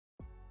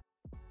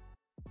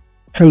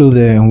Hello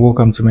there and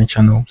welcome to my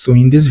channel. So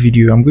in this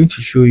video I'm going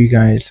to show you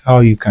guys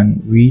how you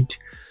can read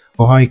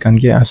or how you can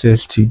get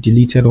access to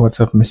deleted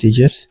WhatsApp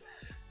messages,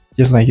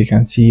 just like you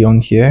can see on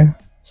here.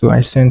 So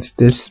I sent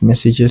these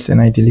messages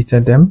and I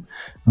deleted them.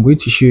 I'm going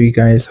to show you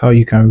guys how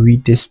you can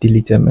read these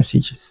deleted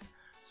messages.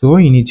 So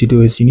what you need to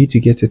do is you need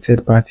to get a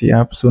third-party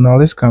app. So now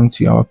let's come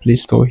to our Play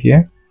Store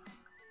here.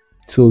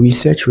 So we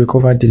search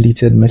recover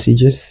deleted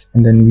messages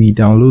and then we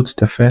download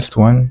the first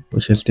one,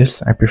 which is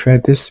this. I prefer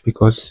this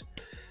because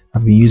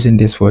I've been using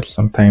this for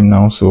some time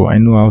now, so I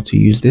know how to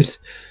use this.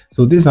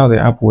 So this is how the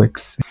app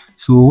works.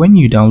 So when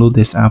you download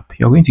this app,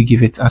 you're going to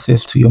give it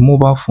access to your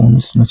mobile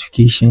phone's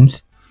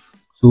notifications.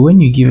 So when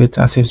you give it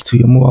access to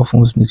your mobile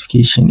phone's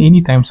notification,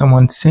 anytime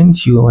someone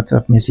sends you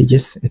WhatsApp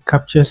messages, it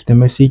captures the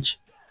message.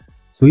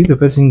 So if the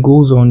person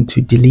goes on to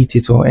delete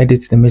it or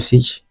edit the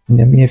message in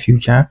the near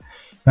future,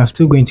 you are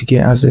still going to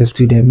get access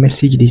to the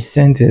message they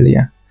sent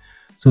earlier.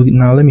 So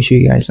now let me show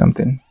you guys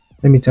something.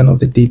 Let me turn off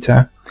the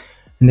data.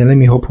 And then let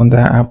me hop on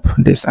that app,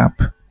 this app.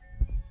 So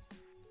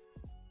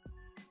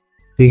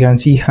you can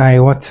see hi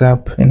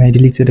WhatsApp and I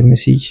deleted the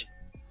message.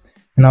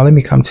 And now let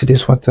me come to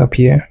this WhatsApp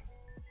here.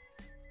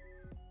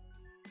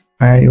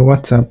 Hi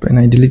WhatsApp and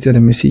I deleted the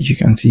message, you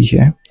can see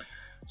here.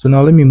 So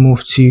now let me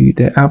move to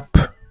the app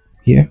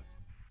here.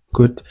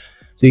 Good.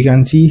 So you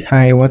can see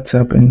hi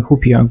WhatsApp and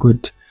hope you are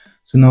good.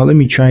 So now let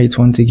me try it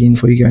once again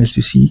for you guys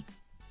to see.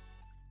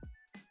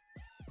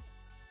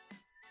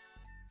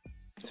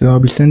 So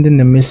I'll be sending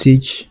the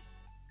message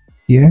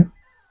here.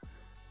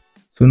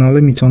 So now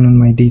let me turn on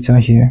my data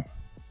here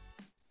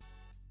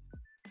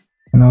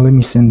and now let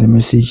me send the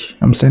message.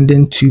 I'm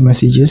sending two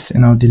messages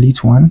and I'll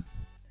delete one.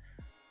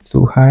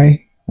 So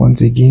hi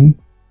once again,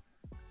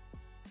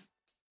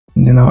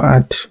 and then I'll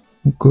add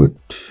good.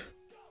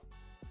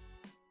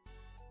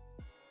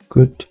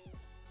 So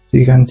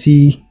you can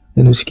see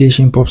the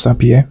notification pops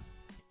up here.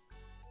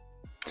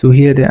 So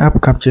here the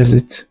app captures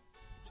it. So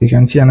you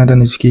can see another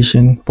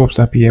notification pops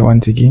up here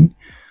once again.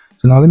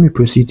 So now let me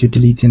proceed to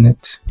deleting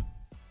it.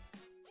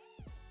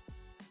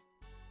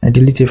 I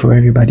delete it for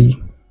everybody.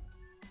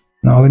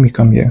 Now let me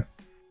come here.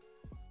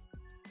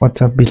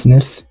 WhatsApp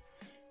business.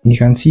 You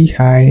can see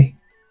hi,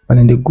 but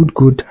then the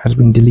good has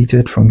been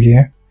deleted from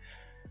here.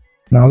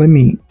 Now let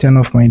me turn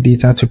off my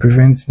data to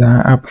prevent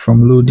the app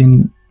from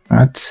loading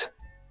ads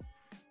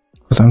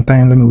for some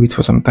time. Let me wait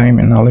for some time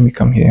and now let me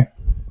come here.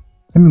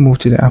 Let me move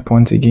to the app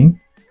once again.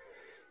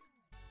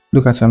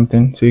 Look at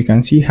something. So you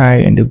can see hi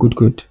and the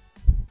good.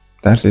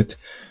 That's it.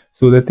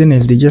 So the thing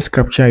is, they just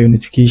capture your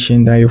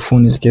notification that your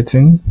phone is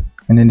getting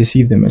and then they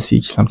save the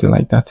message, something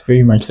like that.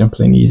 Very much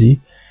simple and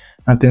easy,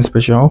 nothing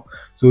special.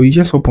 So you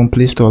just open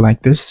Play Store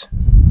like this,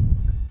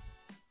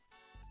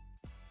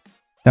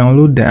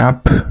 download the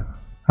app.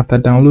 After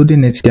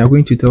downloading it, they are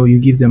going to tell you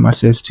give them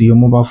access to your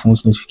mobile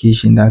phone's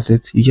notification. That's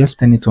it. You just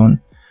turn it on.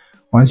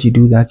 Once you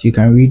do that, you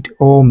can read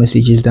all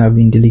messages that have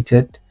been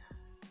deleted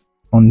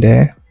on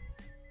there.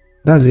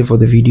 That's it for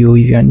the video.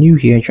 If you are new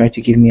here, try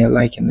to give me a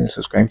like and then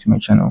subscribe to my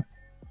channel.